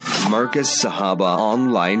Marcus Sahaba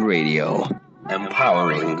Online Radio,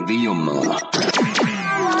 empowering the Ummah.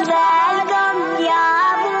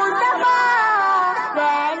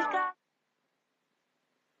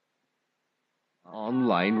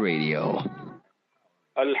 Online Radio.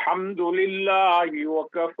 Alhamdulillah wa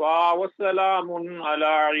kafa wa salamun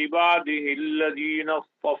ala ibadihi alladhina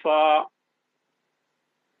istafa.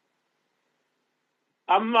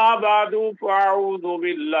 Amma ba'du fa'udhu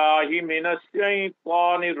billahi minash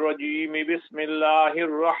shaitanir rajim.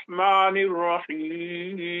 Bismillahir rahmanir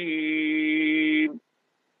rahim.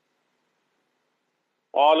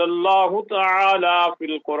 Qala Allahu ta'ala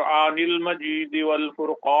fil Qur'anil Majid wal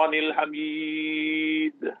Furqanil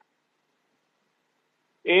Hamid.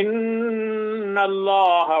 Inna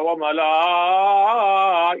Allaha wa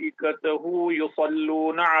malaikatahu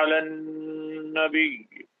yusalluna 'alan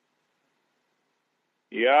nabiy.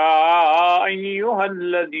 يا أيها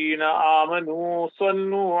الذين آمنوا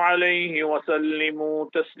صلوا عليه وسلموا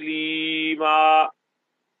تسليما.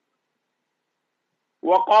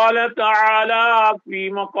 وقال تعالى في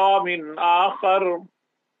مقام آخر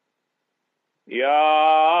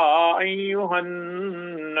يا أيها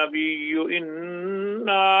النبي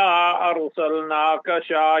إنا أرسلناك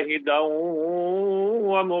شاهدا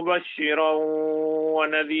ومبشرا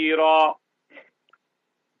ونذيرا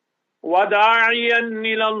وداعيا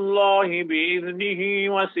إلى الله بإذنه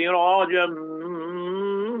وسراجا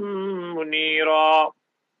منيرا.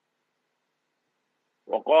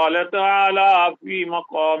 وقال تعالى في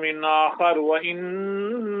مقام آخر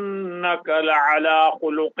وإنك لعلى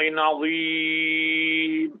خلق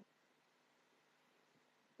عظيم.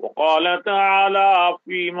 وقال تعالى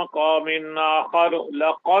في مقام آخر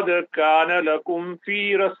لقد كان لكم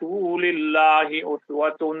في رسول الله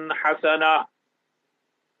أسوة حسنة.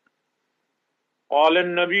 قال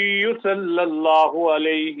النبي صلى الله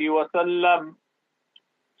عليه وسلم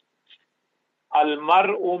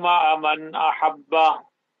المرء مع من أحبه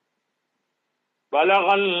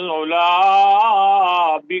بلغ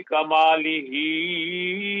العلا بكماله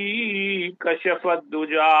كشف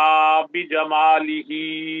الدجى بجماله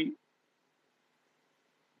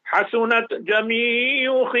حسنت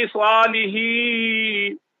جميع خصاله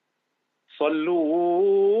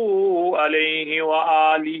صلوا عليه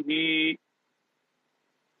وآله.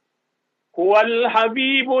 هو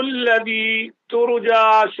الحبيب الذي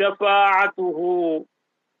ترجى شفاعته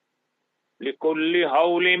لكل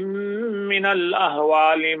هول من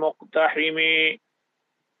الأهوال مقتحم.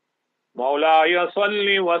 مولاي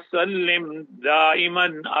صل وسلم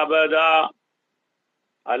دائما أبدا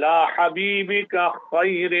على حبيبك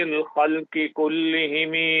خير الخلق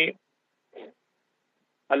كلهم.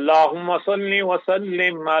 اللهم صل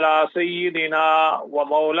وسلم على سيدنا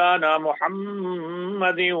ومولانا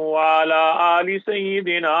محمد وعلى آل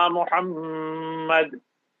سيدنا محمد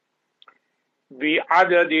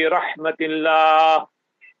بعدد رحمة الله.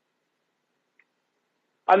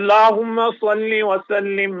 اللهم صل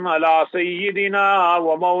وسلم على سيدنا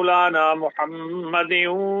ومولانا محمد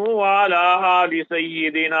وعلى آل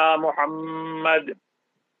سيدنا محمد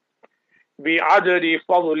بعدد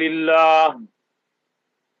فضل الله.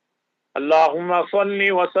 اللهم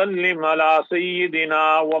صل وسلم على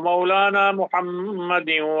سيدنا ومولانا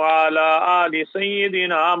محمد وعلى آل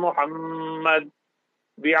سيدنا محمد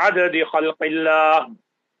بعدد خلق الله.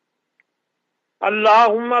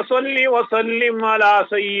 اللهم صل وسلم على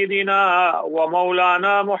سيدنا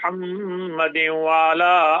ومولانا محمد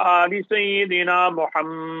وعلى آل سيدنا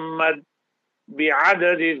محمد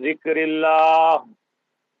بعدد ذكر الله.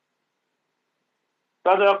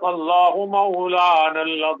 صدق الله مولانا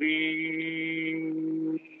العظيم.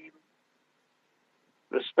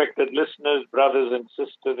 Respected listeners, brothers and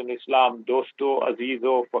sisters in Islam, dosto,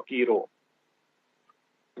 azizo, fakiro.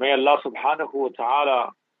 May Allah subhanahu wa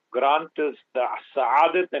ta'ala grant us the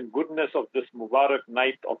sa'adat and goodness of this Mubarak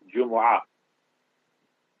night of Jumu'ah.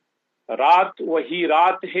 Raat wahi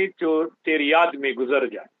raat hai jo teri yaad mein guzar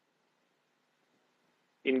jaye.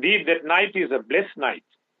 Indeed, that night is a blessed night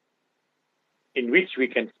in which we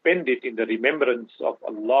can spend it in the remembrance of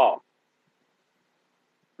Allah.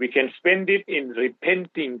 We can spend it in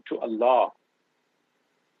repenting to Allah.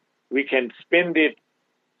 We can spend it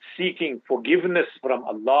seeking forgiveness from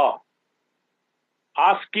Allah,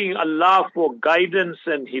 asking Allah for guidance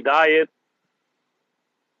and hidayat.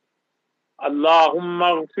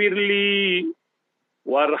 Allahumma ghfirli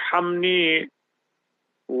warhamni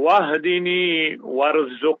wahdini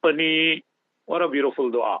warzuqni. What a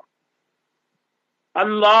beautiful dua.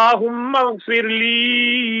 Allahumma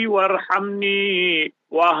ghfirli warhamni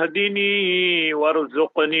wahdini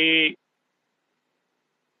warzuqni.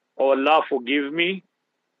 Oh Allah, forgive me,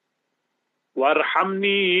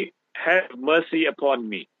 warhamni, have mercy upon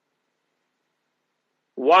me.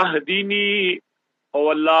 Wahdini, O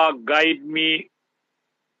Allah, guide me.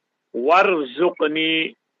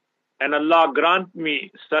 Warzuqni, and Allah grant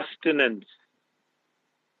me sustenance.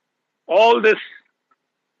 All this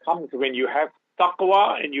comes when you have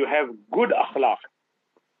taqwa and you have good akhlaq.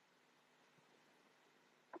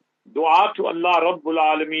 Dua to Allah Rabbul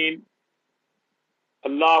Alameen.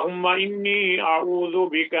 Allahumma inni a'udhu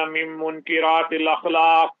bika min munkiratil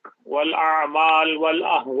akhlaq wal a'mal wal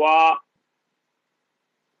ahwa.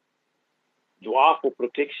 Dua for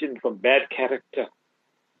protection from bad character.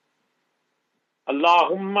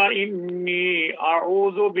 Allahumma inni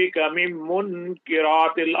a'udhu bika min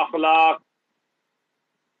munkiratil akhlaq.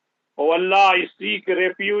 O Allah, I seek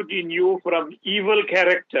refuge in you from evil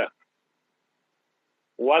character.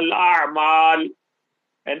 Wal a'mal,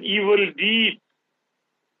 and evil deeds.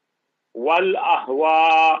 Wal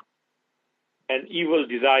ahwa, and evil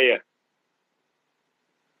desire.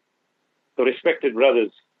 So respected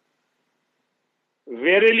brothers,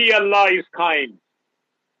 verily Allah is kind,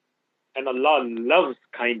 and Allah loves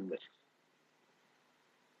kindness.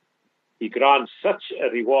 He grants such a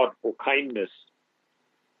reward for kindness,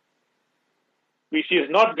 which is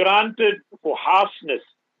not granted for harshness,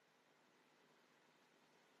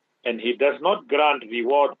 and He does not grant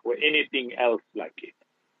reward for anything else like it.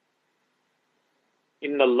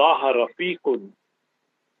 Inna Allaha rafiqun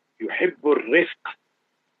yuhibbur rifq.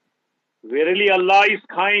 Verily Allah is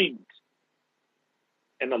kind,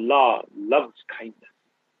 and Allah loves kindness.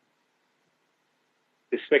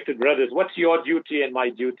 Respected brothers, what's your duty and my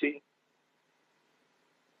duty?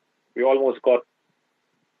 We almost got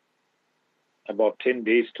about 10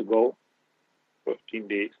 days to go, 15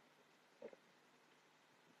 days.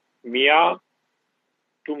 मियाँ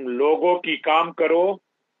तुम लोगों की काम करो,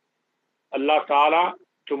 अल्लाह ताला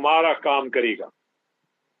तुम्हारा काम करेगा.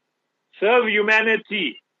 Serve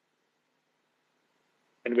humanity,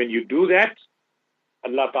 and when you do that,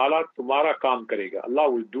 Allah Ta'ala तुम्हारा काम करेगा. Allah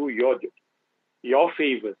will do your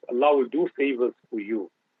favors. Allah will do favors for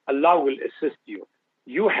you. Allah will assist you.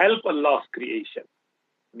 You help Allah's creation.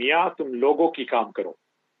 मियाँ तुम लोगों की काम करो.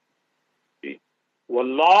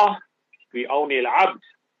 والله في عون العبد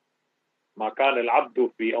ما كان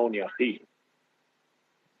العبد في عون أخيه.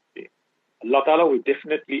 Allah Ta'ala will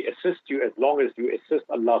definitely assist you as long as you assist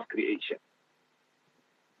Allah's creation.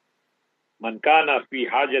 Man kana fi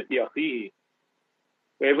hajati akhihi,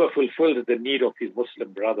 whoever fulfills the need of his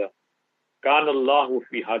Muslim brother, kana Allahu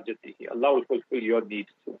fi hajatihi, Allah will fulfill your needs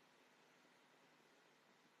too.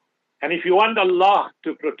 And if you want Allah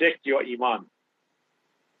to protect your iman,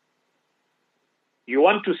 you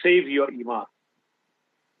want to save your iman,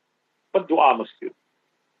 what dua must you do?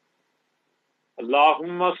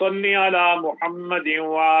 Allahumma salli ala Muhammadin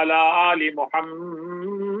wa ala ali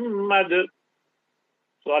Muhammad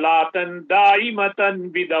salatan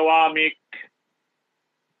daimatan bidawamik.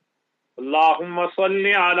 Allahumma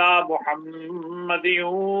salli ala Muhammadin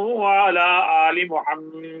wa ala ali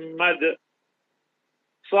Muhammad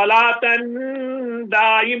salatan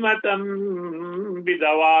daimatan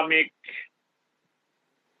bidawamik.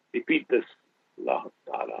 Repeat this, Allah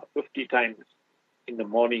Ta'ala, 50 times in the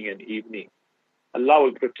morning and evening. Allah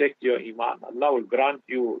will protect your iman. Allah will grant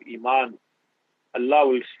you iman. Allah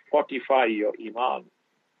will fortify your iman.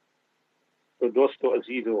 So dosto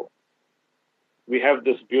azizo, we have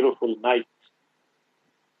this beautiful night,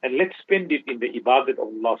 and let's spend it in the ibadat of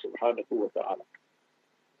Allah subhanahu wa ta'ala.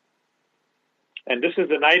 And this is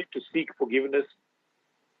the night to seek forgiveness.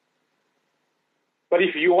 But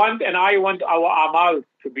if you want and I want our amal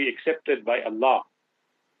to be accepted by Allah,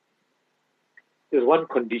 there's one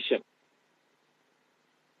condition.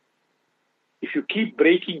 If you keep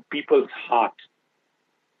breaking people's heart,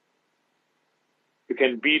 you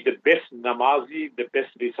can be the best namazi, the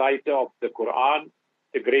best reciter of the Quran,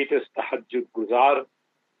 the greatest tahajjud guzar.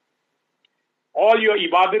 All your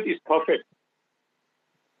ibadat is perfect.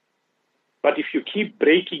 But if you keep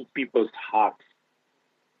breaking people's hearts,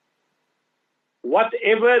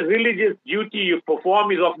 whatever religious duty you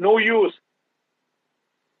perform is of no use.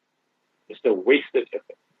 It's a wasted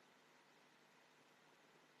effort.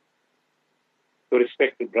 So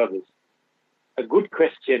respected brothers, a good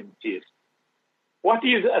question is, what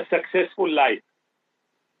is a successful life?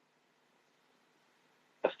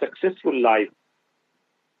 A successful life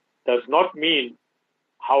does not mean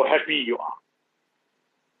how happy you are.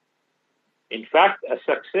 In fact, a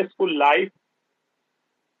successful life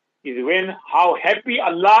is when how happy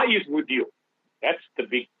Allah is with you. That's the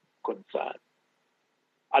big concern.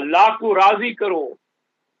 Allah ko razi karo.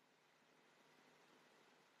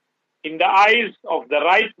 In the eyes of the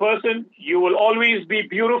right person, you will always be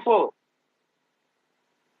beautiful.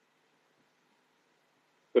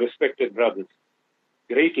 Respected brothers,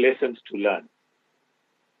 great lessons to learn.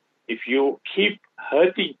 If you keep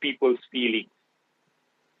hurting people's feelings,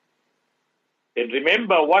 then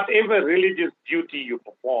remember whatever religious duty you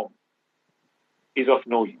perform is of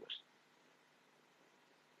no use.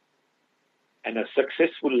 And a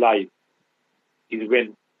successful life is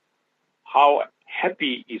when how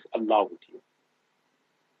happy is Allah with you.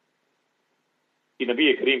 The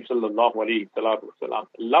Nabi Karim sallallahu alayhi wasallam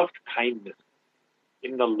loved kindness.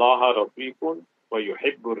 Inna Allaha rafiqun wa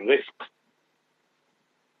yuhibbur rizq.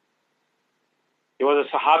 There was a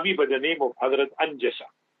Sahabi by the name of Hazrat Anjasha.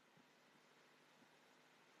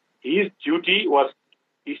 His duty was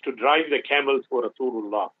to drive the camels for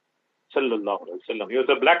Rasulullah sallallahu alaihi wasallam. He was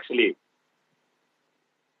a black slave.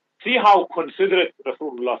 See how considerate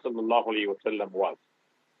Rasulullah sallallahu alaihi wasallam was.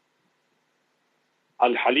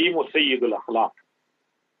 Al-Halimu Sayyidul Akhlaq.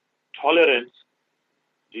 Tolerance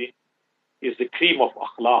is the cream of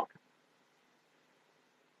akhlaq.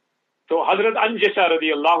 So Hazrat Anjasha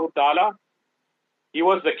radiallahu ta'ala, he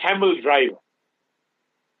was the camel driver.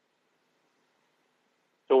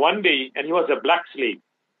 So one day, and he was a black slave,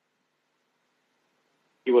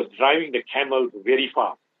 he was driving the camels very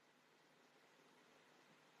fast.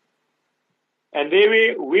 And there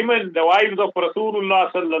were women, the wives of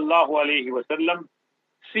Rasulullah sallallahu alayhi wasallam,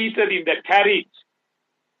 seated in the carriage.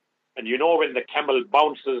 And you know when the camel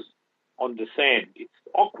bounces on the sand, it's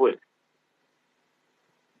awkward.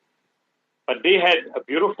 But they had a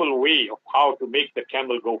beautiful way of how to make the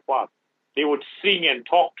camel go fast. They would sing and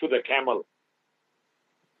talk to the camel.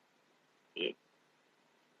 Yeah.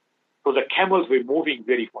 So the camels were moving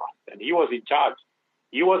very fast, and he was in charge.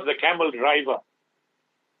 He was the camel driver.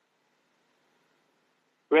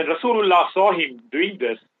 When Rasulullah saw him doing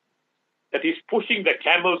this, that he's pushing the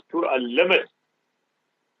camels to a limit,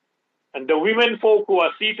 and the women folk who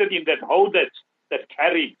are seated in that howdaj, that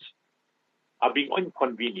carriage, are being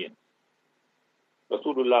inconvenienced.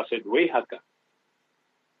 Rasulullah said, Wayhaka,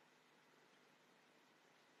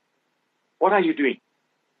 what are you doing?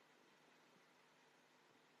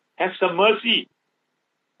 Have some mercy.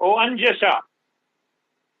 O Anjasha,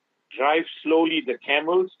 drive slowly the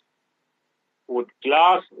camels with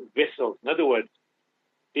glass vessels. In other words,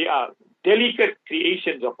 they are delicate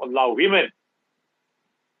creations of Allah. Women,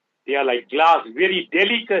 they are like glass, very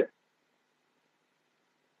delicate.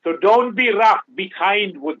 So don't be rough, be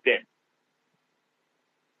kind with them.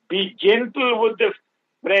 Be gentle with the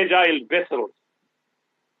fragile vessels.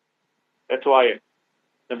 That's why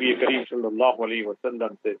Nabi Karim sallallahu alayhi wa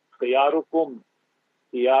sallam said, خِيَارُكُمْ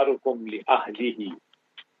لِأَهْلِهِ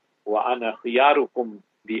وَأَنَا خِيَارُكُمْ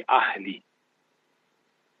لِأَهْلِي.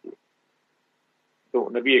 So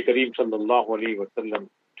Nabi Karim sallallahu alayhi wa sallam,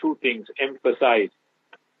 two things emphasized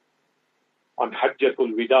on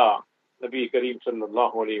Hajjatul Wida. Nabi Karim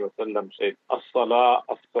sallallahu alayhi wa sallam said, As-salah,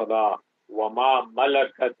 as-salah, wa ma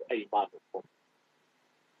malakat aymanukum.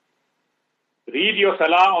 Read your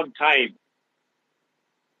salah on time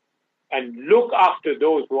and look after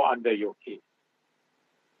those who are under your care.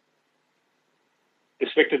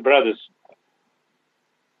 Respected brothers,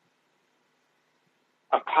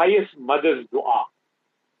 a pious mother's dua,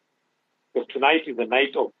 because tonight is the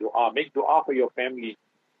night of dua. Make dua for your family.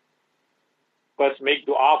 First, make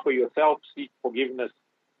dua for yourself. Seek forgiveness.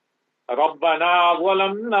 رَبَّنَا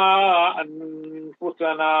ظَلَمْنَا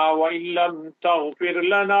أَنفُسَنَا وَإِن لَّمْ تَغْفِرْ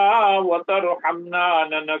لَنَا وَتَرْحَمْنَا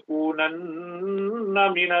لَنَكُونَنَّ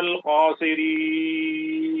مِنَ الْخَاسِرِينَ.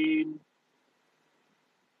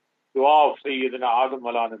 Dua of Sayyidina Adam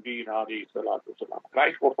ala Nabiyyina alayhi salatu wasalam.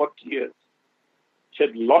 Cried for tears.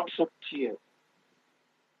 Shed lots of tears.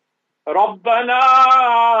 رَبَّنَا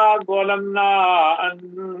ظَلَمْنَا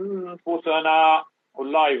أَنفُسَنَا.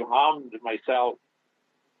 Allah, I've harmed myself.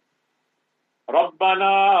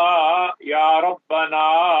 رَبَّنَا يَا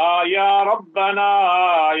رَبَّنَا يَا رَبَّنَا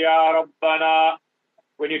يَا رَبَّنَا.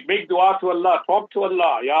 When you make dua to Allah, talk to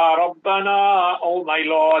Allah. Ya Rabbana, oh my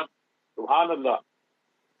Lord. Subhanallah.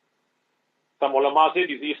 Some ulama said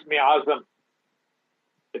it's Ismi Azam.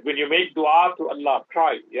 That when you make dua to Allah,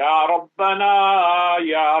 cry, Ya Rabbana,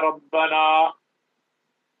 Ya Rabbana,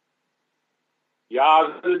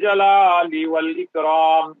 Ya Zal Jalali wal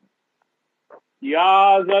Ikram,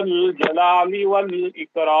 Ya Zal Jalali wal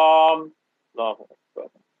Ikram. Allahu Akbar.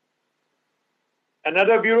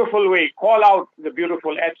 Another beautiful way, call out the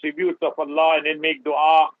beautiful attributes of Allah and then make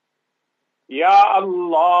dua. Ya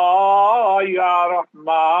Allah, Ya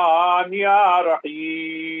Rahman, Ya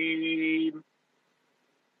Rahim.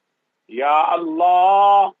 Ya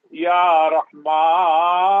Allah, Ya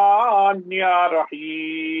Rahman, Ya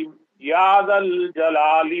Rahim, Ya Dhal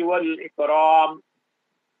Jalali wal Ikram,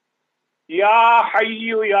 Ya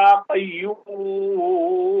Hayyu Ya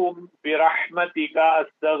Qayyum, Bi Rahmatika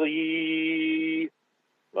Astaghith.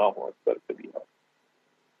 Allahu Akbar Kabira.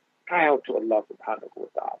 Cry out to Allah subhanahu wa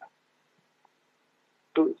ta'ala.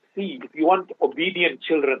 To see, if you want obedient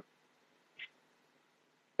children,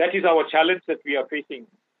 that is our challenge that we are facing.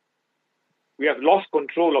 We have lost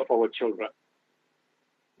control of our children.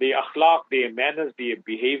 Their akhlaq, their manners, their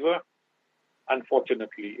behavior,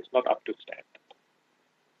 unfortunately, is not up to standard.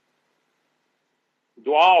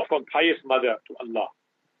 Dua from pious mother to Allah.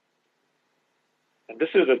 And this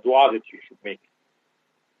is the dua that you should make.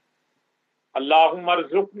 Allahumma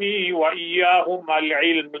arzuqni wa iyyahum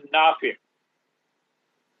al-ilm al-nafi'.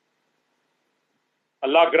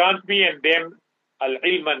 Allah grant me and them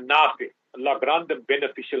al-ilm al-nafi'. Allah grant them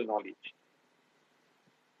beneficial knowledge.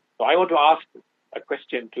 So I want to ask a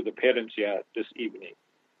question to the parents here this evening.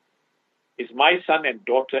 Is my son and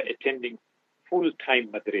daughter attending full-time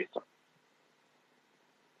madrasa?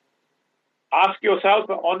 Ask yourself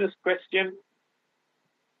an honest question.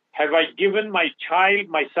 Have I given my child,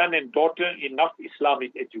 my son and daughter enough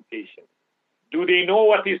Islamic education? Do they know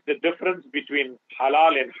what is the difference between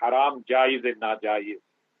halal and haram, jaiz and najaiz?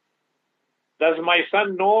 Does my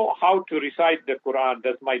son know how to recite the Quran?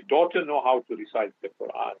 Does my daughter know how to recite the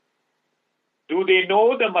Quran? Do they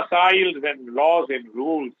know the masails and laws and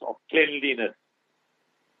rules of cleanliness?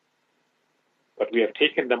 But we have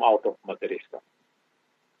taken them out of madrasa.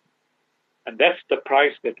 And that's the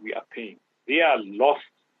price that we are paying. They are lost.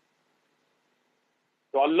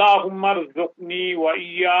 So Allahumma rzuqni wa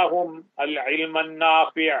iyyahum al-ilm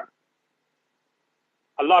al-nafi'.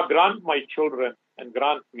 Allah grant my children and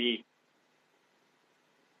grant me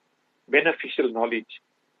beneficial knowledge.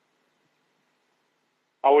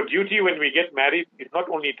 Our duty when we get married is not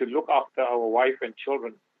only to look after our wife and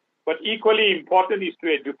children, but equally important is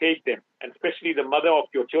to educate them, and especially the mother of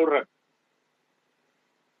your children.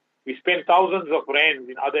 We spend thousands of rands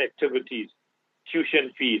in other activities,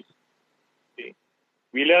 tuition fees.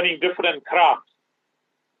 We're learning different crafts,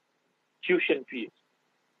 tuition fees.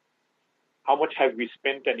 How much have we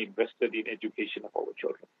spent and invested in education of our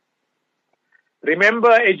children?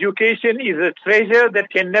 Remember, education is a treasure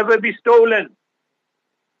that can never be stolen.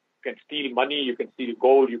 You can steal money, you can steal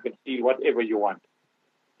gold, you can steal whatever you want.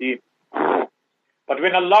 See? But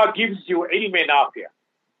when Allah gives you ilm nafi',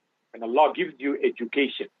 when Allah gives you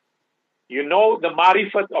education, you know the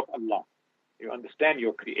marifat of Allah. You understand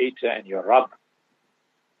your Creator and your Rabb.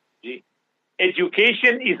 See?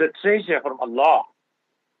 Education is a treasure from Allah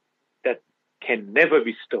that can never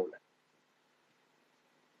be stolen.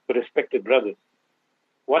 So respected brothers,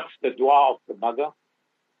 what's the dua of the mother?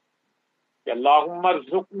 Allahumma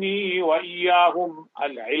rzuqni wa iyyahum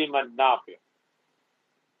al-ilm al-nafi'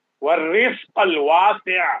 wal-rizq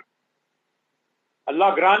al-wasi'.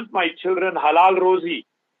 Allah grant my children halal rozi.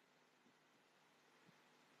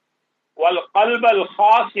 Wal-qalb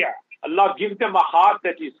al-khasi'. Allah give them a heart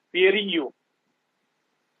that is fearing you.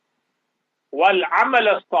 Wal-amal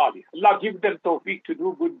al-salih. Allah give them tawfiq to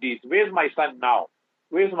do good deeds. Where's my son now?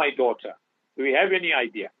 Where's my daughter? Do we have any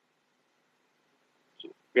idea?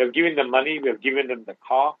 We have given them money, we have given them the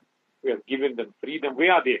car, we have given them freedom.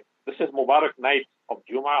 Where are they? This is Mubarak night of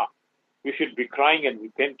Jum'ah. We should be crying and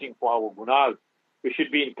repenting for our gunas. We should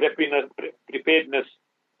be in preparedness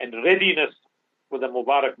and readiness for the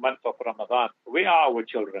Mubarak month of Ramadan. Where are our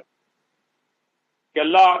children?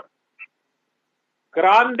 Allah,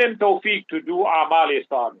 grant them tawfiq to do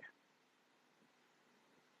a'mal-e-salih.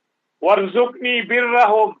 Warzuqni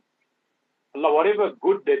birrahum. Allah, whatever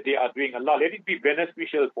good that they are doing, Allah, let it be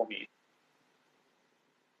beneficial for me.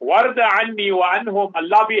 Warda anni wa anhum.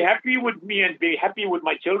 Allah, be happy with me and be happy with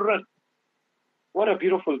my children. What a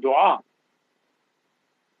beautiful dua.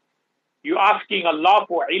 You asking Allah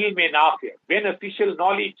for ilm nafi', beneficial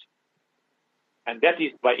knowledge. And that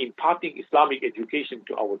is by imparting Islamic education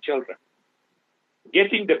to our children.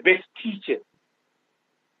 Getting the best teachers,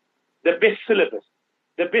 the best syllabus,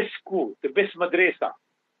 the best school, the best madrasa,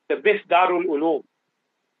 the best Darul Ulum,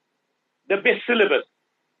 the best syllabus.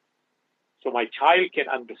 So my child can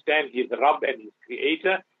understand his Rabb and his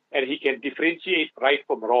Creator, and he can differentiate right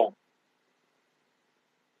from wrong.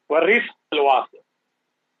 وَالرِّزْقَ الْوَاسِعِ.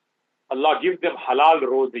 Allah gives them halal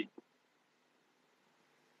rozi.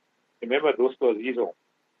 Remember, Dosto Azizo,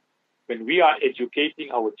 when we are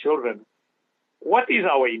educating our children, what is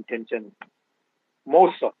our intention?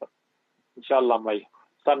 Most of us. Inshallah, my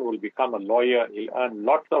son will become a lawyer, he'll earn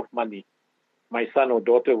lots of money. My son or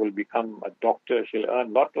daughter will become a doctor, she'll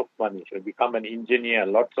earn lots of money. She'll become an engineer,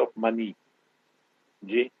 lots of money.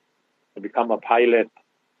 She'll become a pilot,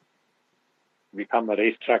 become a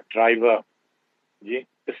racetrack driver. This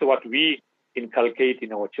is what we inculcate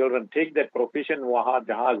in our children. Take that profession, wahan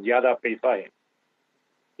jahan zyada paisa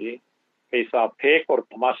hai. Paisa phek aur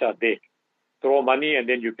tamasha dekh. Throw money and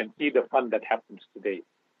then you can see the fun that happens today.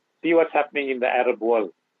 See what's happening in the Arab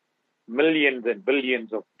world. Millions and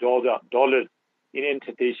billions of dollars in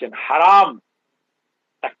entertainment, haram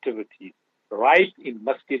activities, right in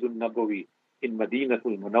Masjidul Nabawi, in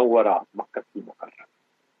Madinatul Munawwara, Makkatul Mukarram.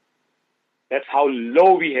 That's how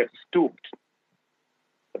low we have stooped.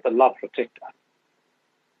 But Allah protect us.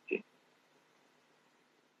 Okay.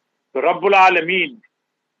 So Rabbul Alameen,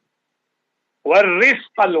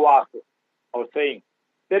 وَالرِّزْقَ الْوَاسِعِ, I was saying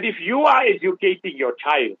that if you are educating your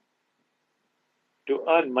child to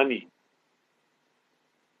earn money,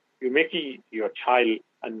 you're making your child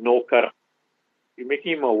a nokar. You're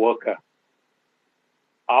making him a worker.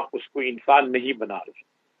 आप उसको इंसान नहीं बना रहे.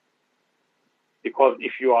 Because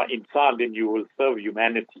if you are insan, then you will serve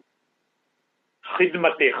humanity.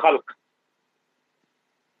 Khidmat-e khalq.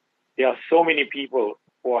 There are so many people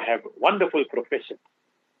who have wonderful professions.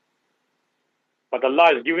 But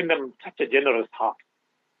Allah has given them such a generous heart.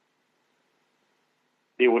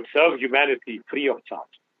 They would serve humanity free of charge.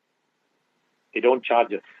 They don't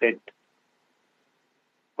charge a cent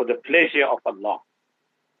for the pleasure of Allah.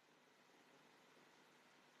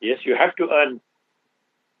 Yes, you have to earn,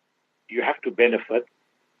 you have to benefit,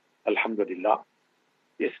 alhamdulillah.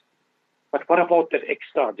 Yes, but what about that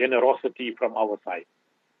extra generosity from our side?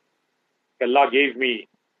 Allah gave me,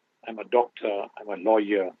 I'm a doctor, I'm a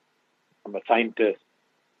lawyer, I'm a scientist,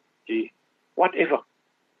 whatever.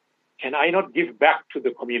 Can I not give back to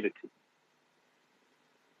the community?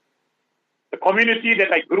 The community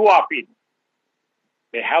that I grew up in,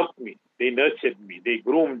 they helped me, they nurtured me, they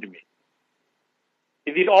groomed me.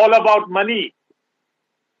 Is it all about money?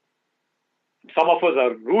 Some of us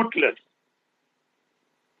are ruthless.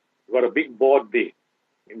 We got a big board there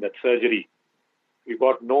in that surgery. We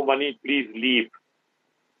got no money, please leave.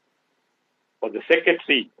 Or the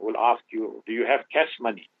secretary will ask you, do you have cash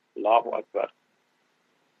money? Allahu Akbar.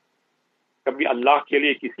 कभी अल्लाह के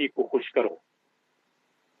लिए किसी को खुश करो.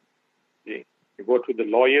 You go to the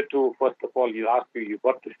lawyer too, first of all, he'll ask you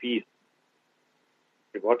got the fees.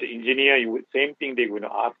 You got the engineer, same thing they're going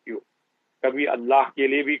to ask you. कभी अल्लाह के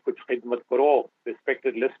लिए भी कुछ खिदमत करो,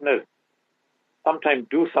 respected listeners. Sometimes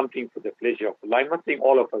do something for the pleasure of Allah. I'm not saying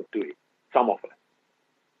all of us do it, some of us.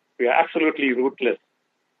 We are absolutely ruthless.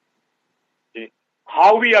 Okay.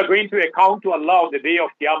 How we are going to account to Allah on the day of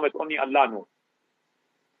Qiyamah, only Allah knows.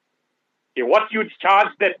 Okay, what you charge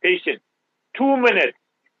that patient, 2 minutes,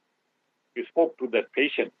 you spoke to that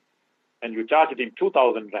patient and you charged him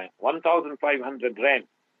 2,000 rand, 1,500 rand.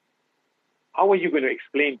 How are you going to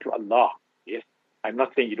explain to Allah? Yes, I'm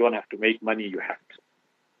not saying you don't have to make money, you have to.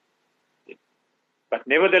 Yes. But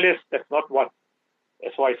nevertheless, that's not what,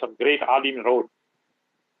 that's why some great alim wrote.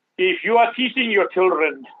 If you are teaching your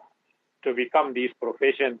children to become these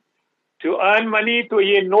professions, to earn money, to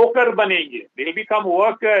ye nokar banenge. They'll become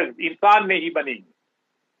workers, insan nahi banenge.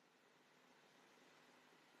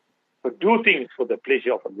 So do things for the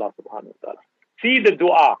pleasure of Allah subhanahu wa ta'ala. See the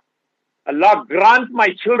dua. Allah grant my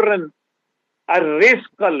children a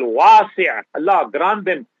rizq al-wasi'. Allah grant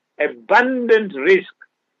them abundant rizq.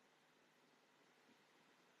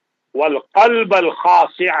 Wal qalb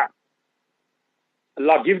al-khasi'.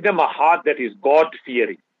 Allah give them a heart that is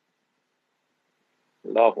God-fearing.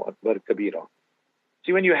 Allahu Akbar Kabira.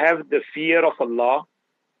 See, when you have the fear of Allah,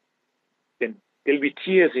 then there'll be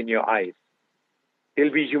tears in your eyes.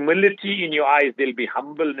 There'll be humility in your eyes. There'll be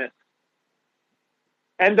humbleness.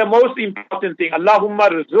 And the most important thing, Allahumma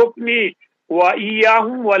rizukni wa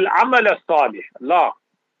iyahum wal amal salih. Allah,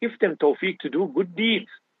 give them tawfiq to do good deeds.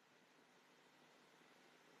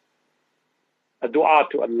 A dua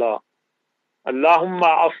to Allah.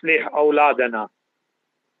 Allahumma aslih awladana.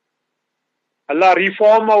 Allah,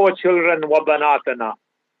 reform our children, wa banatana.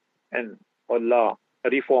 And Allah,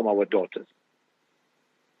 reform our daughters.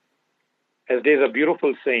 As there's a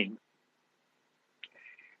beautiful saying,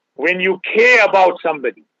 when you care about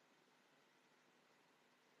somebody,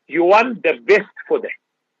 you want the best for them.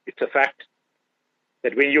 It's a fact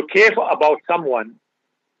that when you care about someone,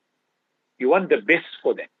 you want the best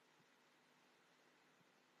for them.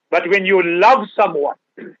 But when you love someone,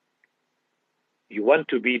 you want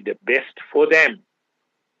to be the best for them.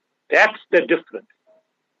 That's the difference.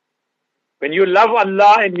 When you love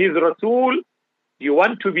Allah and His Rasul, you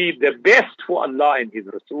want to be the best for Allah and His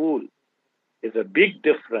Rasul. There's a big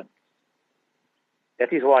difference.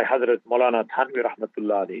 That is why Hazrat Maulana Thanvi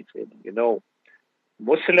Rahmatullah alayhi said,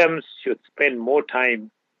 Muslims should spend more time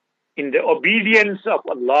in the obedience of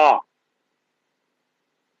Allah.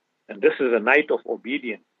 And this is a night of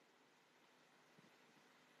obedience.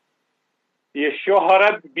 Ye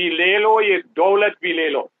shoharat bhi le lo, ye dawlat bhi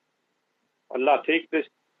le lo. Allah, take this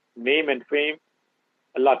name and fame.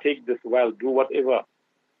 Allah, take this wealth. Do whatever.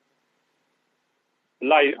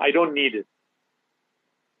 Allah, I don't need it.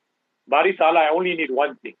 Bari Ta'ala, I only need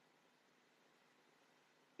one thing.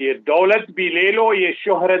 Ye dawlat bhi le lo, ye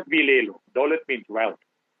shoharat bhi le lo. Dawlat means wealth.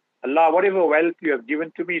 Allah, whatever wealth you have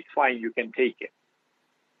given to me, it's fine. You can take it.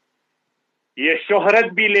 Ye shoharat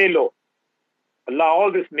bhi le lo. Allah,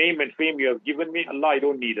 all this name and fame you have given me, Allah, I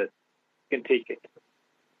don't need it. You can take it.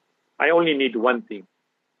 I only need one thing.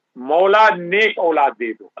 Mawla nek aulad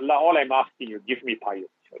de do. Allah, all I'm asking you, give me pious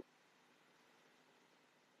children.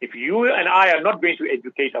 If you and I are not going to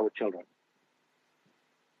educate our children,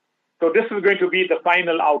 so this is going to be the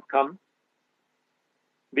final outcome.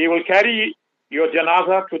 They will carry your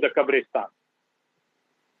janazah to the Qabristan.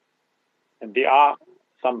 And there are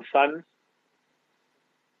some sons,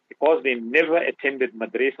 because they never attended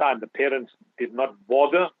madrasa and the parents did not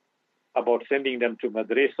bother about sending them to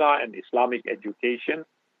madrasa and Islamic education.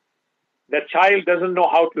 That child doesn't know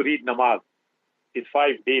how to read namaz, his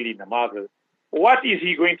 5 daily namazes. What is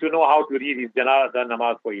he going to know how to read his janazah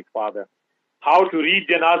namaz for his father? How to read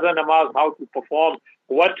janazah namaz, how to perform,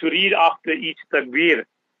 what to read after each takbir.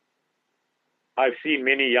 I've seen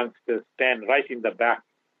many youngsters stand right in the back.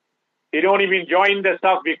 They don't even join the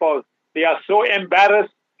stuff because they are so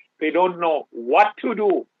embarrassed. They don't know what to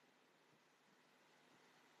do.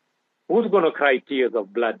 Who's going to cry tears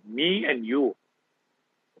of blood? Me and you.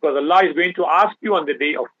 Because Allah is going to ask you on the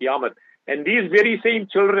day of Qiyamah. And these very same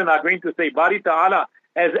children are going to say, Bari Ta'ala,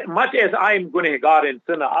 as much as I am gunehgar and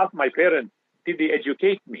sinner, ask my parents, did they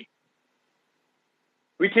educate me?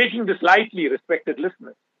 We're taking this lightly, respected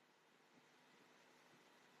listeners.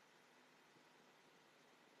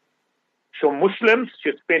 So Muslims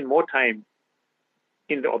should spend more time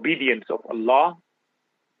in the obedience of Allah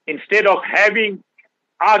instead of having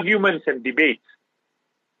arguments and debates.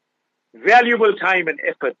 Valuable time and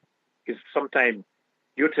effort is sometimes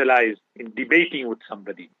utilized in debating with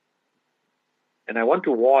somebody. And I want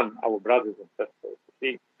to warn our brothers and sisters.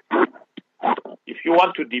 See, if you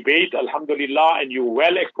want to debate, alhamdulillah, and you're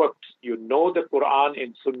well equipped, you know the Quran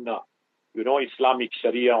and Sunnah, you know Islamic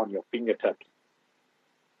Sharia on your fingertips.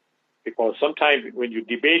 Because sometimes when you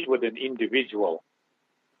debate with an individual,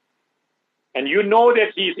 and you know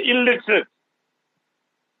that he is illiterate,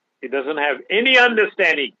 he doesn't have any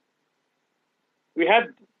understanding. We had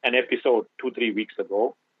an episode 2-3 weeks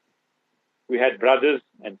ago. We had brothers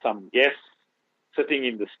and some guests sitting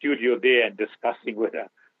in the studio there and discussing whether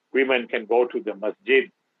women can go to the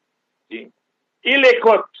masjid.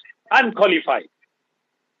 Ill-equipped, unqualified.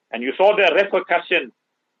 And you saw the repercussion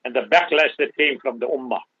and the backlash that came from the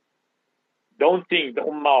ummah. Don't think the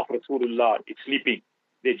ummah of Rasulullah is sleeping.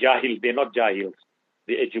 They're jahil. They're not jahils.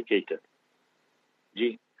 They're educated.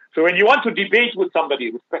 So when you want to debate with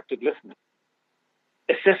somebody, respected listener,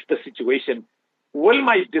 assess the situation. Will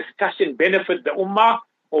my discussion benefit the ummah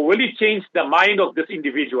or will it change the mind of this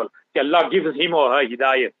individual? Allah gives him or her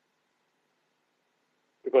hidayat.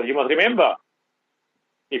 Because you must remember,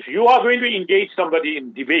 if you are going to engage somebody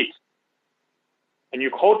in debate and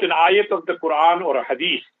you quote an ayat of the Quran or a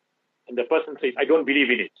hadith and the person says, I don't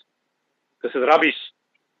believe in it, this is rubbish,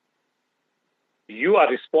 you are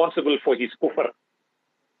responsible for his kufr.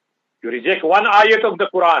 You reject one ayat of the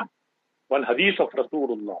Quran, one hadith of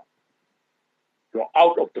Rasulullah, you're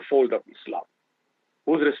out of the fold of Islam.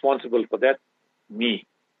 Who's responsible for that? Me.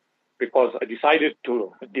 Because I decided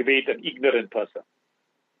to debate an ignorant person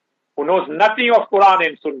who knows nothing of Quran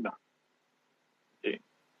and Sunnah. Okay.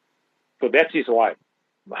 So that is why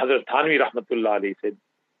Hazrat Thanvi Rahmatullah alayhi said,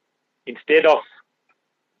 instead of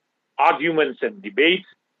arguments and debates,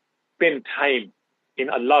 spend time in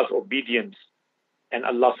Allah's obedience and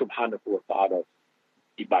Allah subhanahu wa ta'ala's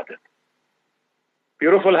ibadat.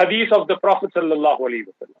 Beautiful hadith of the Prophet sallallahu alayhi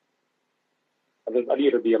wa sallam. Hazrat Ali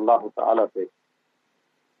radiyallahu ta'ala said,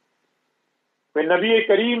 when Nabi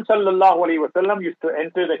Karim sallallahu alayhi wa sallam used to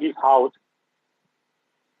enter his house,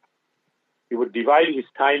 he would divide his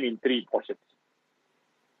time in 3 portions.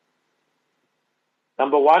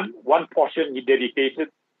 Number one portion he dedicated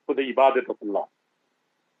to the ibadat of Allah.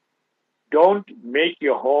 Don't make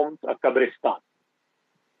your homes a qabristan.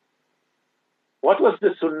 What was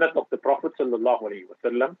the sunnah of the Prophet sallallahu alayhi wa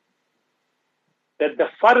sallam? That the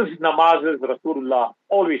farz namazes Rasulullah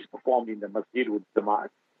always performed in the masjid with jama'at.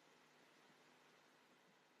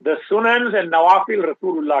 The sunans and nawafil,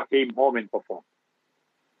 Rasulullah came home and performed.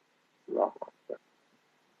 Allahu Akbar.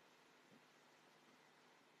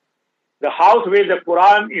 The house where the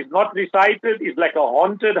Quran is not recited is like a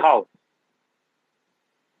haunted house.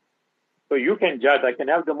 So you can judge. I can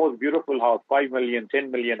have the most beautiful house, 5 million,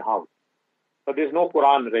 10 million house, but there's no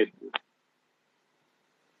Quran read.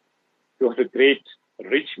 He was a great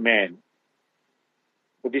rich man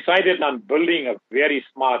who decided on building a very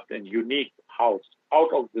smart and unique house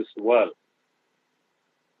out of this world.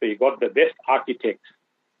 So he got the best architects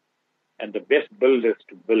and the best builders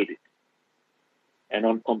to build it. And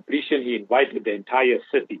on completion, he invited the entire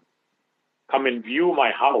city, come and view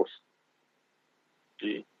my house.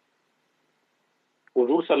 Gee.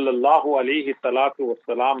 Huzur sallallahu alayhi salatu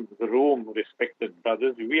wasalam's room, respected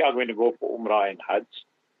brothers, we are going to go for Umrah and Hajj.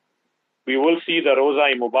 We will see the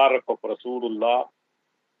Roza Mubarak of Rasulullah.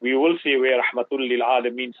 We will see where Rahmatul lil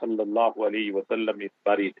Alameen sallallahu alayhi wasallam is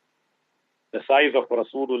buried. The size of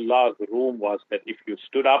Rasulullah's room was that if you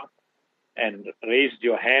stood up and raised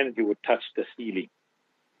your hand, you would touch the ceiling.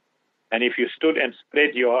 And if you stood and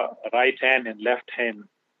spread your right hand and left hand,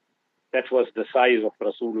 that was the size of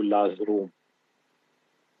Rasulullah's room.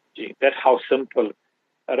 Gee, that's how simple.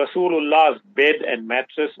 Rasulullah's bed and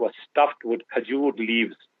mattress was stuffed with khajur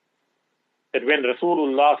leaves. That when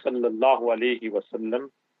Rasulullah sallallahu alayhi wasallam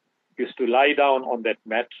used to lie down on that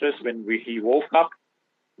mattress, when he woke up,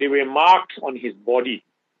 there were marks on his body,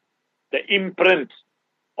 the imprint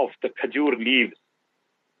of the khajur leaves.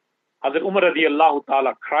 Hazrat Umar radiallahu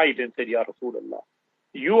ta'ala cried and said, Ya Rasulullah,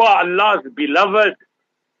 you are Allah's beloved.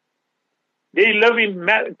 They live in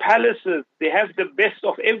palaces. They have the best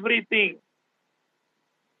of everything.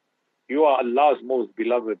 You are Allah's most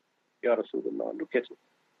beloved. Ya Rasulullah, look at it.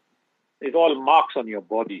 It's all marks on your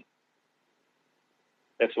body.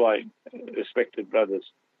 That's why, respected brothers,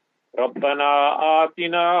 Rabbana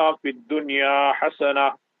atina fid dunya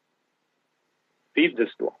hasana. Read this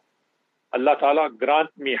dua. Allah Ta'ala grant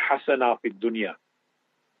me hasana fid dunya.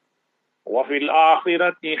 Wa fil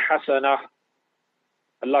akhirati hasana.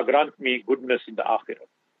 Allah grant me goodness in the akhirah.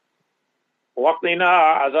 Wa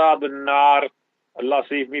qina azab an-nar. Allah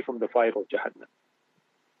save me from the fire of Jahannam.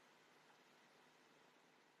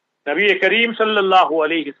 Nabi Karim sallallahu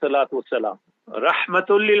alayhi salatu wasalam,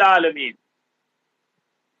 Rahmatul lil Alameen.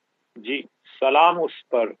 जी सलाम उस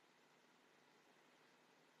पर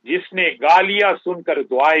जिसने गालियां सुनकर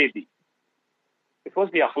दुआएं दी. It was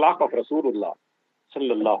the akhlaq of Rasulullah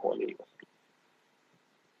sallallahu alayhi wa sallam.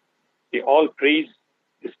 The all praise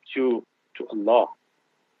is due to Allah.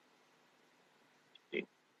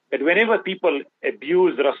 But whenever people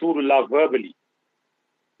abuse Rasulullah verbally,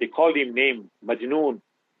 they called him name, Majnoon,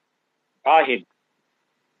 Kahin.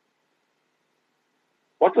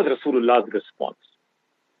 What was Rasulullah's response?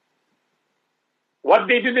 What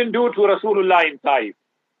they didn't do to Rasulullah in Taif.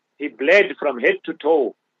 He bled from head to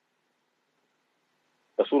toe.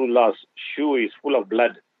 Rasulullah's shoe is full of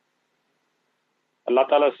blood. Allah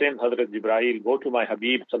Ta'ala sent Hazrat Jibreel, go to my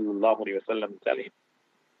Habib sallallahu alayhi wa sallam and tell him,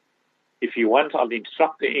 if you want, I'll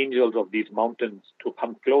instruct the angels of these mountains to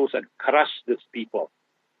come close and crush these people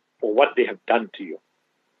for what they have done to you.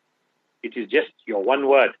 It is just your one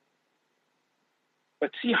word.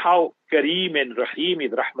 But see how Kareem and Rahim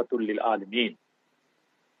is Rahmatul lil Alameen.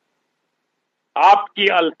 आपकी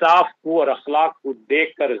अल्ताफ को और अखलाक को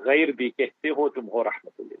देखकर गैर भी कहते हो तुम हो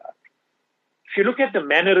रहमतुल लिल आलमीन. If you look at the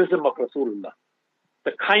mannerism of Rasulullah,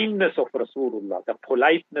 the kindness of Rasulullah, the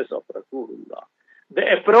politeness of Rasulullah,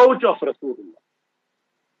 the approach of Rasulullah,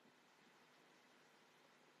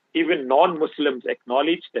 even non-Muslims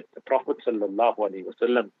acknowledge that the Prophet sallallahu alaihi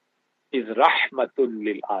wasallam is rahmatul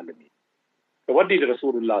lil alameen. So what did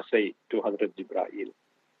Rasulullah say to Hazrat Jibreel?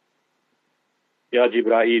 Ya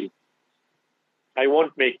Jibreel, I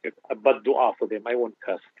won't make a bad dua for them. I won't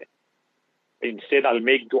curse them. Instead, I'll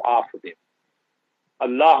make dua for them.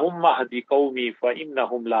 Allahumma hadi qawmi fa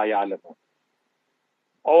innahum la ya'lamun.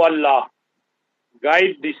 Oh Allah,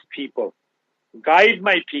 guide these people. Guide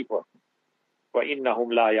my people. Fa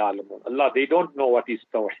innahum la ya'lamun. Allah, they don't know what is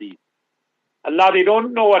Tawheed. Allah, they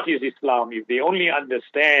don't know what is Islam. If they only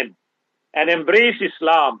understand and embrace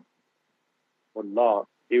Islam, Allah,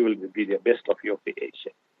 they will be the best of your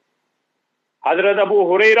creation. Hazrat Abu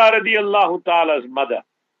Huraira radiallahu ta'ala's mother,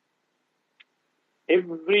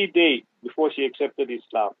 every day before she accepted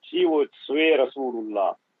Islam, she would swear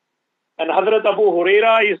Rasulullah. And Hazrat Abu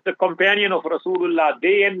Huraira is the companion of Rasulullah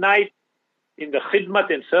day and night in the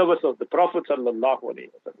khidmat and service of the Prophet sallallahu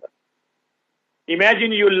alaihi wasallam.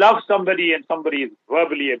 Imagine you love somebody and somebody is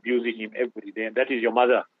verbally abusing him every day, and that is your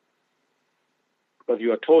mother. Because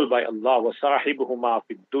you are told by Allah, وَصَاحِبْهُمَا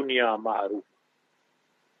فِي الدُّنْيَا مَعْرُوفٍ.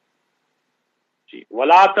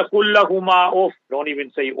 وَلَا تَقُلْ لَهُمَا أُفْ. Don't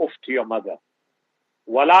even say uff to your mother.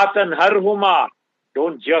 وَلَا تَنْهَرْهُمَا.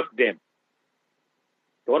 Don't jerk them.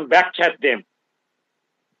 Don't backchat them.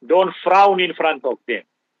 Don't frown in front of them.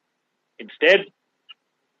 Instead,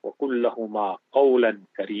 وَقُلْ لَهُمَا قَوْلًا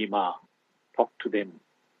كَرِيمًا. Talk to them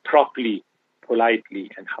properly,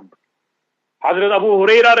 politely and humbly. Hazrat Abu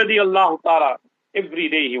Huraira radiallahu ta'ala, every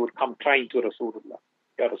day he would come crying to Rasulullah.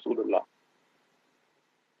 Ya Rasulullah,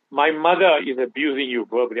 my mother is abusing you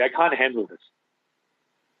verbally. I can't handle this.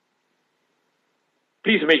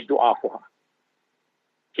 Please make dua for her.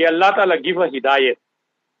 May Allah Ta'ala give her hidayat.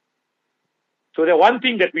 So the one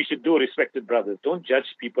thing that we should do, respected brothers, don't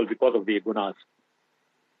judge people because of their gunas.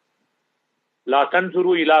 La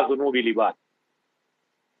tanzuru ila dhunubi libad.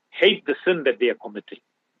 Hate the sin that they are committing,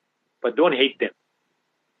 but don't hate them.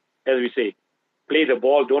 As we say, play the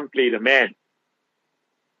ball, don't play the man.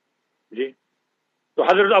 See? So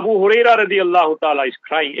Hazrat Abu Huraira radiallahu ta'ala is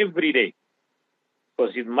crying every day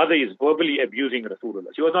because his mother is verbally abusing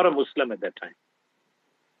Rasulullah. She was not a Muslim at that time.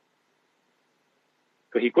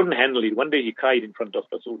 So he couldn't handle it. One day he cried in front of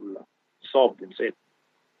Rasulullah, sobbed and said,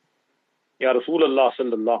 Ya Rasulullah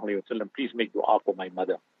sallallahu alayhi wa sallam, please make dua for my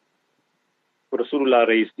mother. So Rasulullah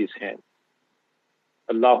raised his hand.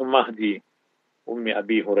 Allahumma hdi ummi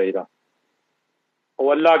Abi Huraira. Oh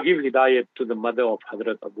Allah, give hidayat to the mother of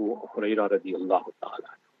Hazrat Abu Huraira radiallahu ta'ala.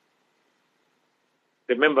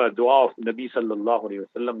 Remember, dua of Nabi sallallahu alayhi wa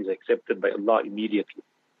sallam is accepted by Allah immediately.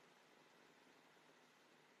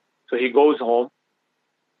 So he goes home.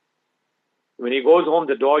 When he goes home,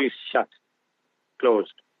 the door is shut,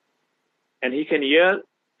 closed. And he can hear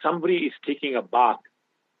somebody is taking a bath.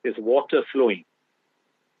 There's water flowing.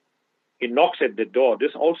 He knocks at the door.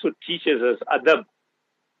 This also teaches us adab.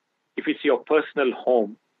 If it's your personal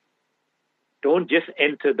home, don't just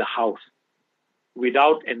enter the house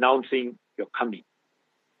without announcing your coming.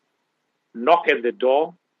 Knock at the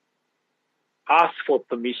door, ask for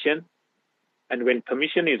permission, and when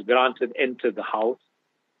permission is granted, enter the house.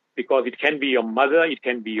 Because it can be your mother, it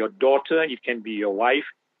can be your daughter, it can be your wife.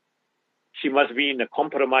 She must be in a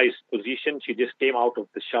compromised position. She just came out of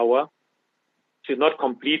the shower. She's not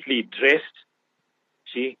completely dressed.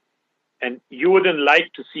 And you wouldn't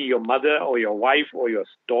like to see your mother or your wife or your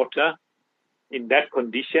daughter in that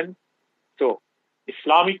condition. So,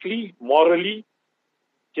 Islamically, morally,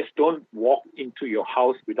 just don't walk into your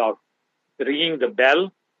house without ringing the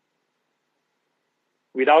bell,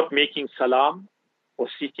 without making salam or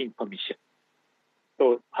seeking permission.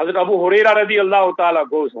 So, Hazrat Abu Huraira radiallahu ta'ala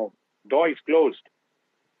goes home. Door is closed.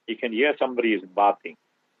 He can hear somebody is bathing.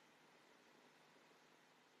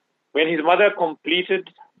 When his mother completed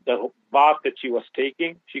the bath that she was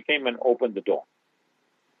taking, she came and opened the door.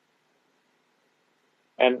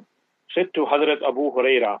 And said to Hazrat Abu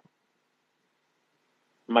Huraira,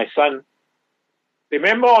 my son,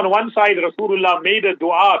 remember on one side Rasulullah made a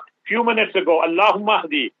dua few minutes ago, Allahumma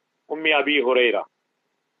hdi ummi Abi Huraira.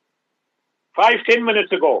 5-10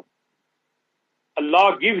 minutes ago,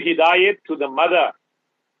 Allah give hidayat to the mother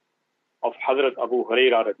of Hazrat Abu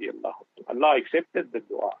Huraira radiallahu. Allah accepted the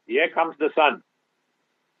dua. Here comes the son.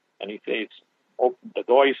 And he says, the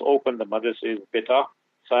door is open. The mother says, beta,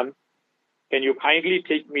 son, can you kindly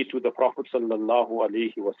take me to the Prophet sallallahu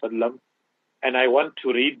alaihi wasallam? And I want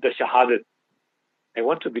to read the shahadat. I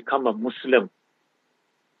want to become a Muslim.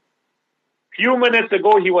 Few minutes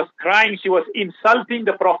ago, he was crying. She was insulting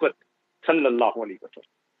the Prophet sallallahu alaihi wasallam.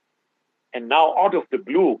 And now out of the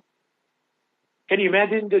blue, can you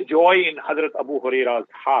imagine the joy in Hazrat Abu Huraira's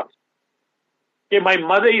heart? Okay, my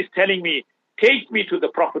mother is telling me, take me to the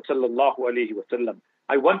Prophet sallallahu alaihi wasallam.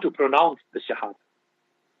 I want to pronounce the shahada.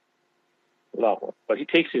 But he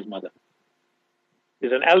takes his mother.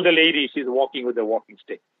 There's an elder lady, she's walking with a walking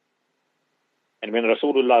stick. And when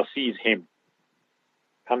Rasulullah sees him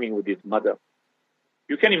coming with his mother,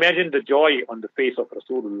 you can imagine the joy on the face of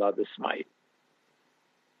Rasulullah, the smile.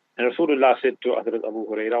 And Rasulullah said to Hazrat Abu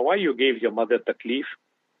Huraira, why you gave your mother taklif?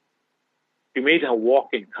 You made her walk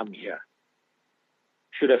and come here.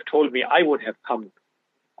 Should have told me, I would have come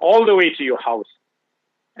all the way to your house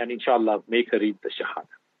and inshallah make her read the shahada.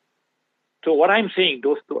 So what I'm saying,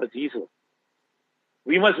 dosto azizo,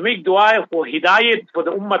 we must make dua for hidayat for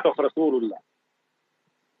the ummah of Rasulullah.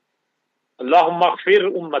 Allahumma aghfir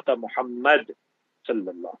ummata Muhammad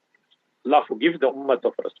sallallahu. Allah forgive the ummah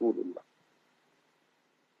of Rasulullah.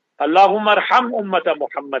 Allahumma arham ummata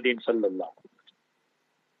Muhammadin sallallahu.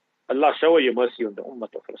 Allah shower your mercy on the ummah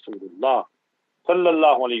of Rasulullah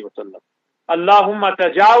sallallahu alayhi wa sallam. Allahumma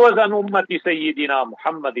tajawaz an ummati Sayyidina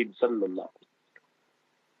Muhammadin sallallahu.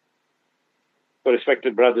 So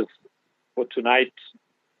respected brothers, for tonight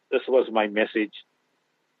This was my message.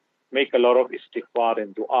 Make a lot of istighfar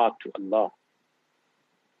and dua to Allah.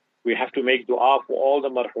 We have to make dua for all the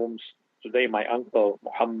marhooms. Today, my uncle,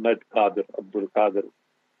 Muhammad Qadir, Abdul Qadir,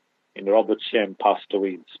 in Robert Shem, passed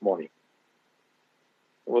away this morning.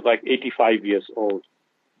 He was like 85 years old.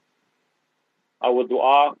 Our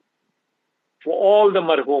dua for all the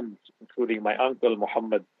marhooms, including my uncle,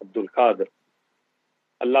 Muhammad Abdul Qadir.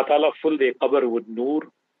 Allah Ta'ala fill their qabr with noor.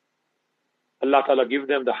 Allah Ta'ala give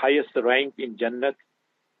them the highest rank in Jannat.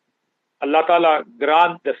 Allah Ta'ala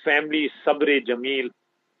grant the family sabr jameel.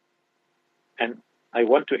 And I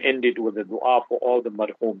want to end it with a dua for all the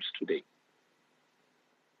marhooms today.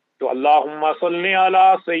 So Allahumma salli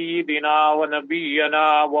ala Sayyidina wa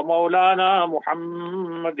Nabiyyana wa Maulana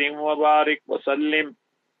Muhammadin wa barik wa sallim.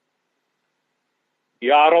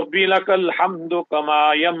 Ya Rabbi lakal hamdu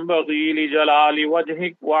kama yanbaghi li jalali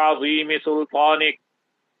wajhik wa azimi sultanik.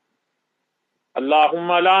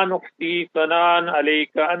 Allahumma la nuhsi thanan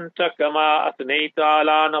alayka anta kama athnayta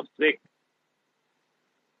ala nafsik.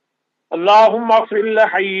 اللهم اغفر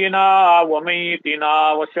لحينا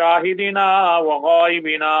وميتنا وشاهدنا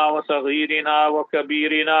وغائبنا وصغيرنا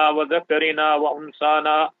وكبيرنا وذكرنا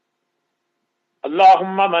وأنثانا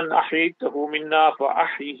اللهم من أحييته منا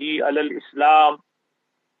فأحيه على الإسلام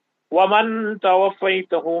ومن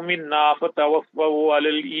توفيته منا فتوفه على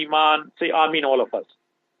الإيمان. Say Amin, all of us.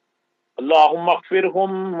 اللهم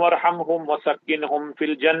اغفرهم وارحمهم وسكنهم في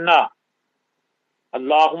الجنة.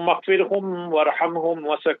 اللهم اغفرهم وارحمهم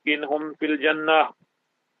وسكنهم في الجنة.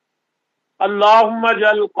 اللهم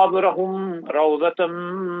اجعل قبرهم روضة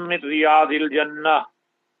من رياض الجنة.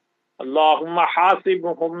 اللهم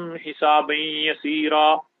حاسبهم حسابا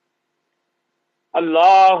يسيرا.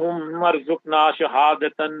 اللهم ارزقنا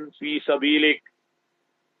شهادة في سبيلك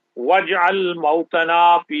واجعل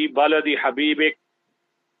موتنا في بلد حبيبك.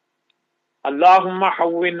 اللهم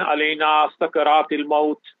حون علينا سكرات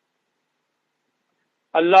الموت.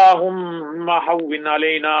 اللهم هون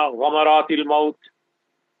علينا غمرات الموت.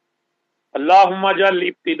 اللهم اجعل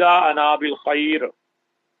ابتداءنا بالخير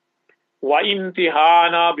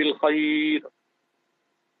وانتهانا بالخير.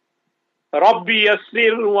 ربي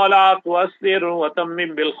يسر ولا تؤسر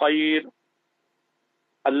وتمم بالخير.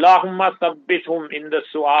 اللهم ثبتهم عند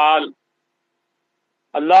السؤال.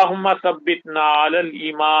 اللهم ثبتنا على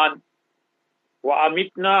الإيمان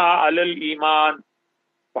وأمتنا على الإيمان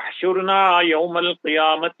واحشرنا يوم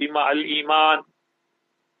القيامة مع الإيمان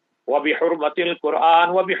وبحرمة القرآن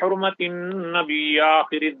وبحرمة النبي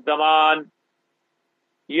آخر الزمان.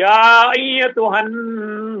 يا أيتها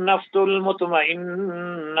النفس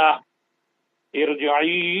المطمئنة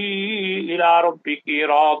ارجعي إلى ربك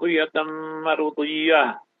راضية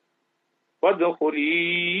مرضية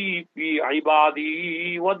وادخلي في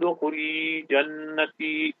عبادي وادخلي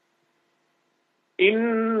جنتي.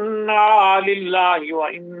 إنا لله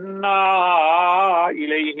وإنا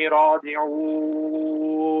إليه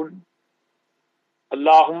راجعون.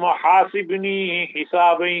 اللهم حاسبني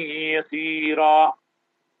حسابا يسيرا.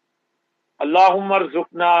 اللهم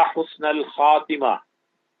ارزقنا حسن الخاتمة.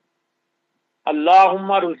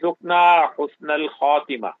 اللهم ارزقنا حسن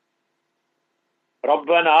الخاتمة.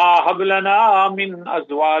 ربنا هب لنا من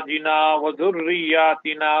أزواجنا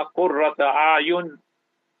وذرياتنا قرة أعين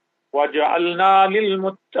وجعلنا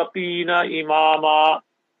للمتقين إماما.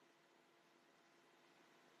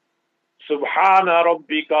 سبحان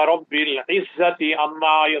ربك رب العزة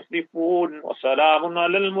عما يصفون وسلام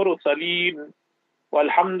على المرسلين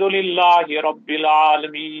والحمد لله رب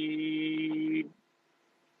العالمين.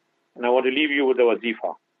 And I want to leave you with the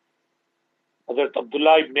wazifa. Hazrat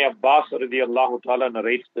Abdullah ibn Abbas radiallahu ta'ala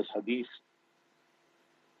narrates this hadith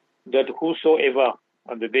that whosoever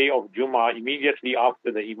on the day of Jummah, immediately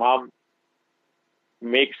after the Imam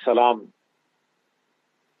makes salam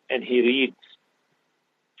and he reads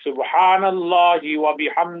Subhanallahi wa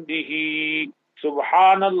bihamdihi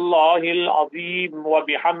Subhanallahi al-azim wa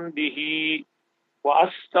bihamdihi wa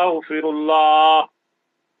astaghfirullah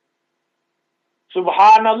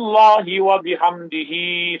Subhanallahi wa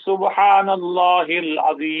bihamdihi Subhanallahi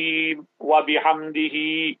al-azim wa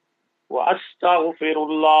bihamdihi wa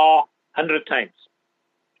astaghfirullah 100 times.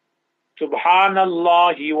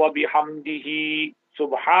 Subhanallahi wa bihamdihi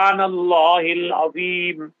Subhanallahi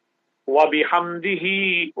al-azim wa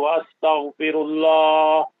bihamdihi wa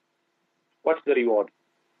astaghfirullah. What's the reward?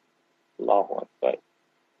 Allahu Akbar.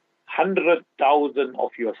 100,000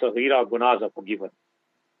 of your saghira gunas are forgiven.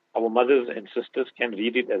 Our mothers and sisters can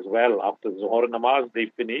read it as well. After Zuhur namaz, they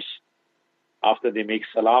finish. After they make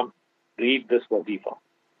salam, read this wazifa.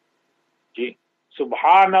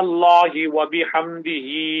 Subhanallahi wa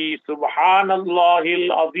bihamdihi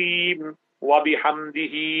Subhanallahi al-azim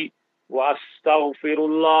وبحمده وأستغفر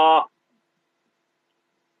الله.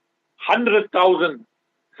 100,000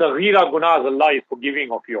 saghira gunas Allah is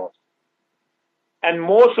forgiving of yours. And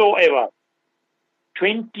more so ever,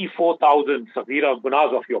 24,000 saghira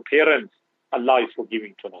gunas of your parents, Allah is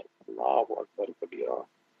forgiving tonight. Allahu Akbar kabira.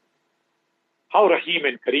 How Rahim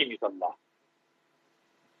and Kareem is Allah.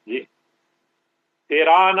 Yeah.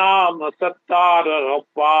 Tera naam Sattar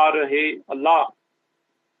Ghaffar hai. Allah,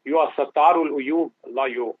 you are Sattarul Uyub. Allah,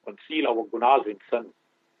 you conceal our gunas and sins.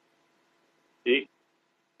 Yeah.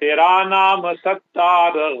 Tera naam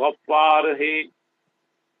Sattar Ghaffar hai.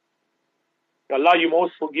 Allah, you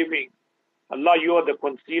most forgiving. Allah, you are the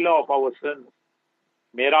concealer of our sins.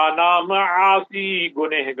 Mera naam Aasi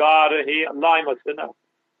Gunehgar hai. Allah, I'm a sinner.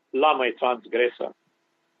 Allah, my transgressor.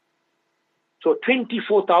 So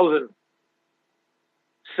 24,000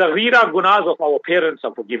 saghira gunas of our parents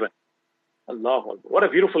are forgiven. Allah, what a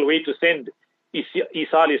beautiful way to send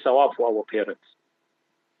Isali Sawab for our parents.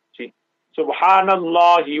 See,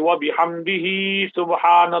 Subhanallahi wa bihamdihi,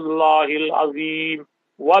 Subhanallahi al-Azim,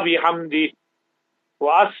 wa bihamdihi,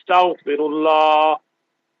 wa astaghfirullah.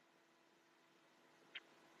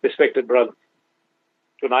 Respected brothers,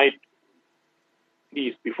 tonight,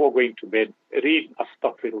 please, before going to bed, read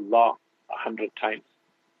Astaghfirullah 100 times.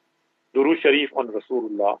 Durood Sharif on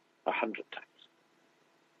Rasulullah 100 times.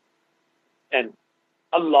 And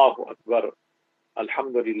Allahu Akbar,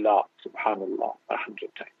 Alhamdulillah, Subhanallah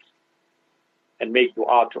 100 times. And make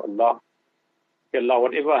dua to Allah. Allah,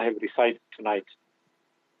 whatever I have recited tonight,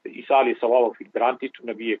 the Isali Sawab be granted to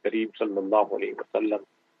Nabi Karim sallallahu alayhi wa sallam,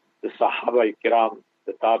 the Sahaba Kiram,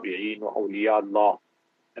 the Tabi'een wa Awliya Allah,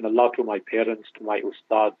 and Allah to my parents, to my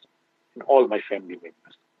ustads, and all my family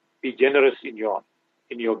members. Be generous in your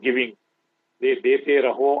giving. Dete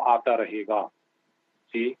raho, aata rahega.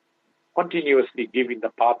 See, continuously give in the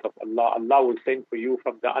path of Allah. Allah will send for you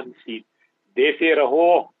from the unseen. Dete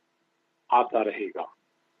raho, aata rahega.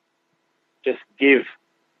 Just give.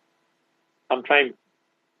 Sometimes,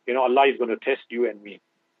 Allah is going to test you and me.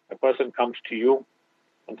 A person comes to you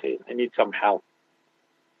and says, I need some help.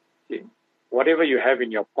 See, whatever you have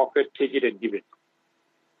in your pocket, take it and give it.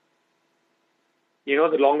 The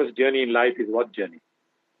longest journey in life is what journey?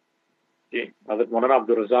 Hazrat Maulana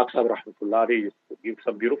Abdul Razak Sahib Rahmatullah used to give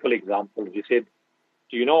some beautiful examples. He said,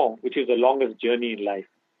 do you know which is the longest journey in life?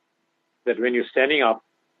 That when you're standing up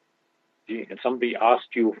and somebody asks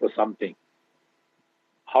you for something,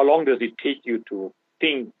 how long does it take you to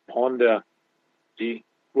think, ponder, do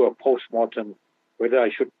a post-mortem, whether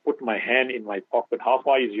I should put my hand in my pocket? How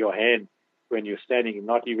far is your hand when you're standing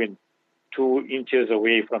not even 2 inches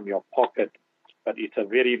away from your pocket? But it's a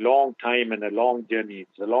very long time and a long journey.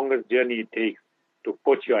 It's the longest journey it takes to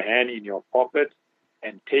put your hand in your pocket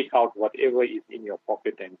and take out whatever is in your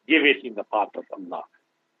pocket and give it in the path of Allah.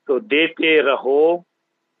 So, dete raho,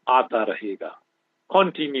 aata rahega.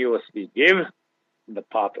 Continuously give in the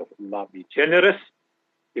path of Allah. Be generous.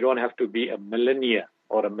 You don't have to be a millionaire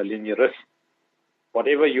or a millionairess.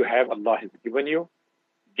 Whatever you have, Allah has given you.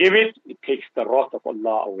 Give it. It takes the wrath of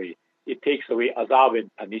Allah away. It takes away azab and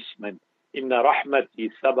punishment. Inna rahmati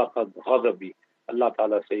sabaqat ghadabi. Allah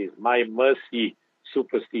Ta'ala says, my mercy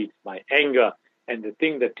supersedes my anger. And the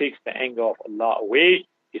thing that takes the anger of Allah away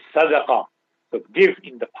is sadaqah. So give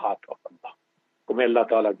in the path of Allah. May Allah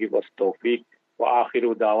Ta'ala give us tawfiq. Wa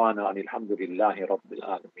akhiru dawana anil hamdulillahi rabbil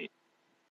alameen.